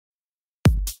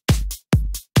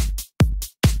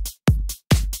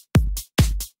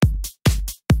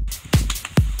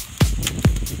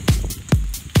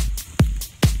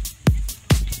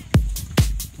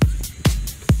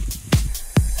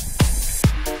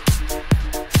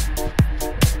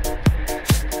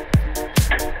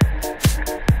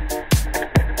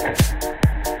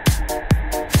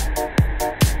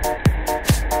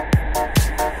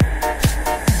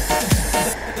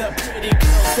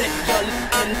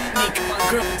with me. Come on,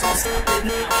 girl, don't stop it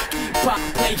now. Keep on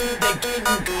playing the game,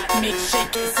 you got me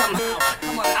shaking somehow.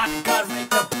 Come on, I got right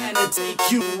the plan to take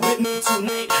you with me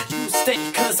tonight. You stay,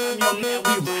 cause I'm your man,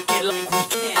 we rock it like we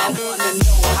can. I wanna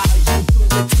know how